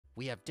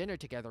We have dinner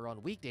together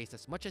on weekdays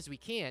as much as we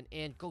can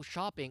and go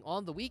shopping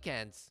on the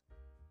weekends.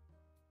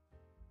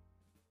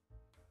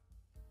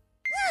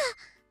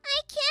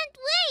 I can't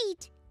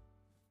wait!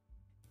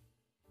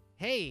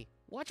 Hey,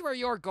 watch where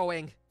you're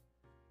going.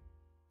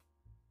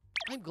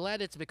 I'm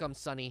glad it's become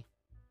sunny.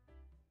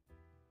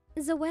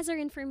 The weather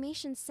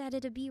information said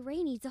it'd be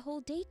rainy the whole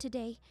day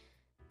today.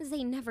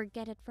 They never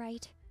get it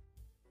right.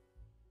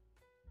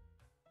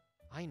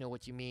 I know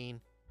what you mean.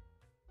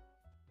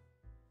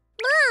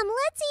 Mom,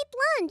 let's eat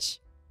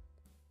lunch!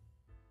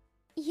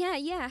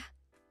 Yeah.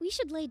 We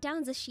should lay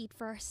down the sheet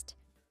first.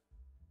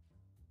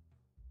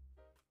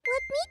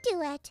 Let me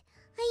do it.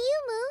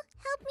 Ayumu,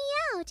 help me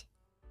out.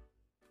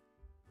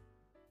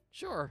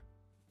 Sure.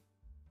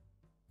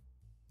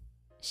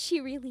 She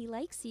really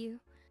likes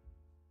you.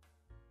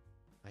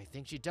 I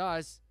think she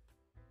does.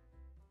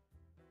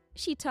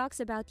 She talks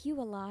about you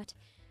a lot.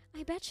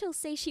 I bet she'll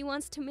say she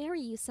wants to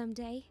marry you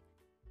someday.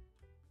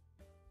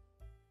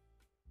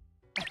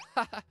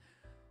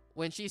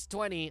 When she's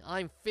 20,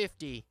 I'm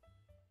 50.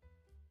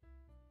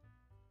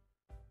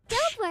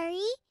 Don't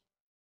worry.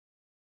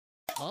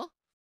 Huh?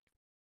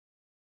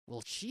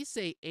 Will she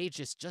say age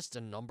is just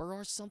a number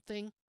or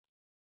something?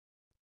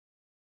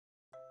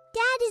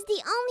 Dad is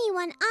the only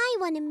one I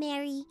want to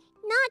marry,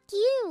 not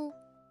you.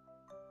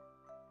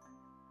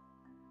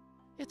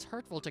 It's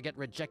hurtful to get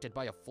rejected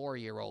by a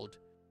 4-year-old.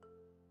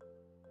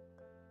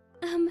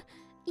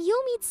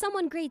 You'll meet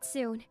someone great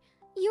soon.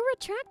 You're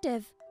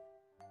attractive.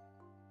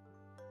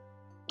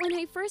 When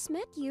I first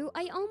met you,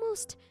 I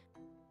almost...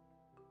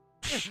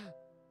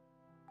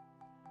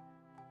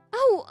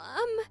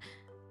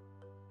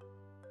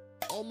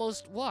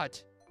 Almost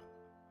what?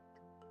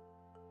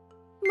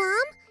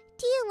 Mom,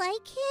 do you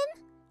like him?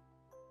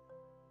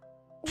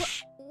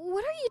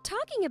 What are you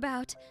talking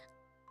about?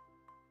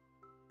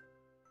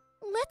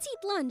 Let's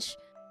eat lunch.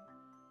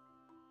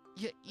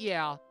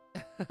 Yeah.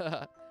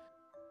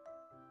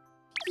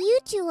 You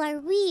two are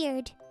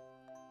weird.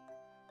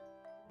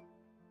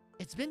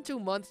 It's been 2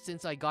 months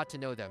since I got to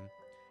know them.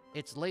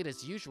 It's late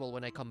as usual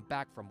when I come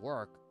back from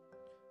work.